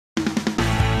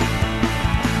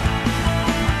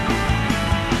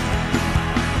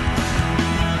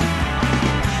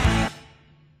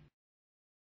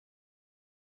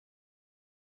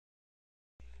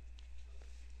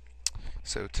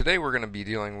So today we're going to be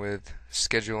dealing with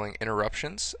scheduling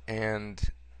interruptions, and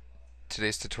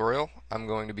today's tutorial I'm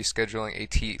going to be scheduling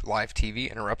a live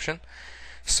TV interruption.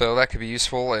 So that could be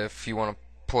useful if you want to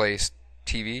play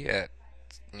TV at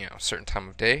a certain time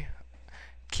of day.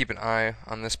 Keep an eye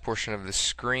on this portion of the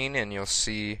screen and you'll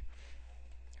see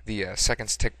the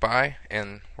seconds tick by,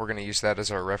 and we're going to use that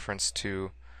as our reference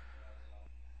to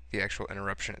the actual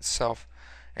interruption itself.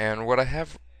 And what I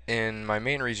have in my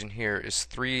main region here is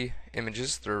 3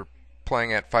 images. They're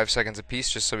playing at 5 seconds apiece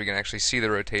just so we can actually see the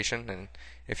rotation, and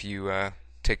if you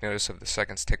take notice of the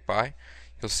seconds tick by,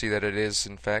 you'll see that it is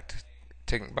in fact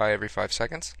ticking by every 5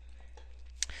 seconds.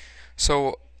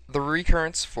 So the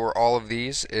recurrence for all of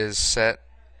these is set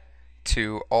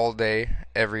to all day,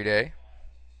 every day.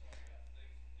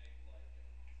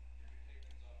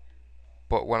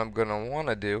 But what I'm going to want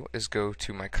to do is go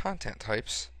to my content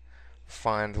types,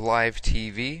 find live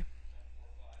TV,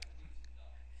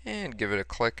 and give it a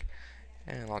click.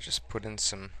 And I'll just put in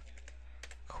some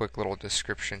quick little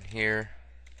description here.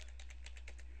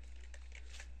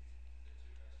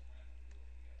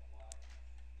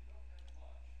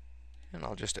 And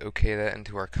I'll just OK that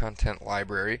into our content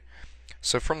library.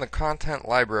 So from the content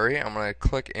library, I'm going to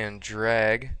click and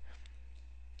drag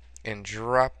and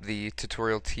drop the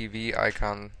tutorial TV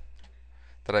icon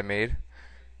that I made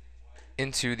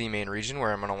into the main region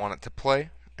where I'm going to want it to play.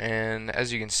 And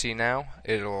as you can see now,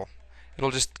 it'll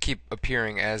just keep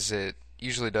appearing as it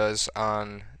usually does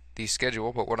on the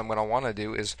schedule. But what I'm going to want to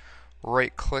do is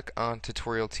right click on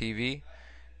tutorial TV,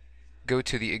 go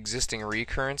to the existing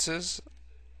recurrences,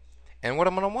 and what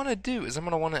I'm going to want to do is I'm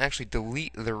going to want to actually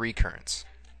delete the recurrence.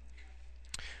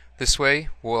 This way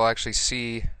we'll actually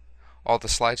see all the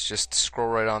slides just scroll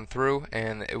right on through,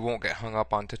 and it won't get hung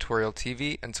up on tutorial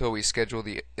TV until we schedule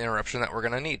the interruption that we're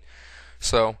going to need.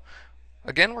 So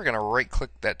again, we're going to right click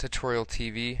that tutorial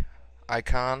TV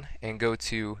icon and go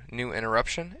to new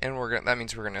interruption, and that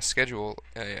means we're going to schedule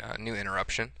a new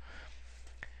interruption.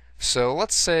 So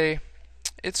let's say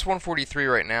it's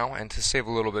 1:43 right now, and to save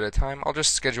a little bit of time, I'll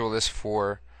just schedule this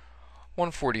for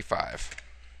 1:45.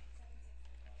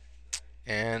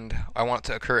 And I want it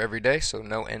to occur every day, so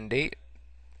no end date.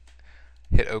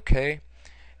 Hit OK.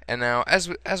 And now as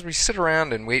we sit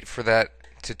around and wait for that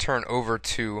to turn over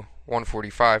to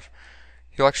 1:45,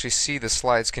 you'll actually see the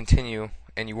slides continue,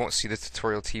 and you won't see the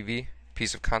tutorial TV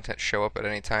piece of content show up at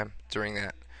any time during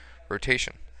that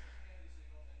rotation.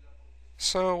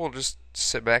 So we'll just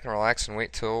sit back and relax and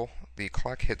wait till the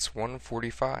clock hits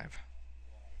 1:45.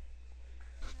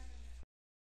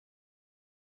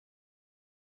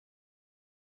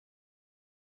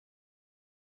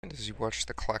 And as you watch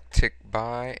the clock tick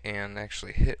by and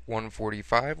actually hit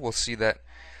 1:45, we'll see that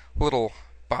little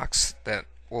box that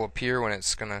will appear when it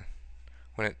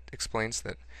explains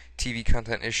that TV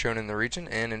content is shown in the region,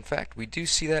 and in fact we do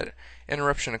see that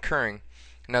interruption occurring.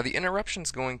 Now the interruption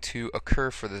is going to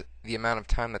occur for the amount of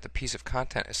time that the piece of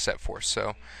content is set for.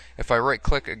 So if I right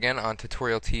click again on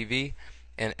tutorial TV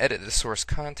and edit the source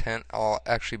content, I'll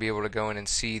actually be able to go in and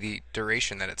see the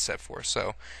duration that it's set for.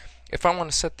 So if I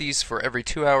want to set these for every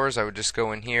 2 hours, I would just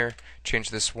go in here, change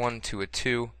this 1 to a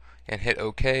 2, and hit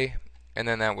OK, and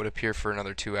then that would appear for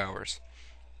another 2 hours.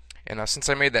 And now since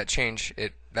I made that change,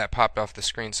 that popped off the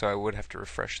screen, so I would have to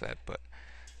refresh that, but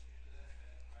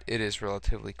it is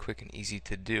relatively quick and easy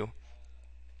to do.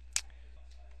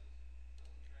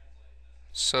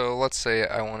 So let's say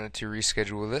I wanted to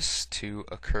reschedule this to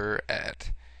occur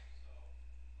at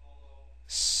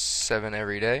 7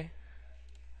 every day.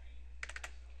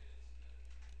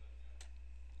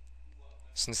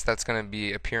 Since that's going to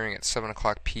be appearing at 7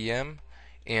 o'clock p.m.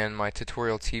 and my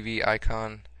tutorial TV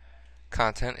icon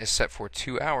content is set for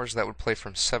 2 hours, that would play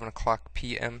from 7 o'clock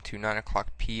p.m. to 9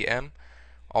 o'clock p.m.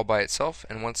 all by itself,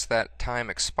 and once that time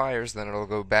expires, then it'll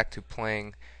go back to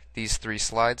playing these 3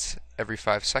 slides every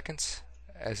 5 seconds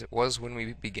as it was when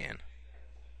we began.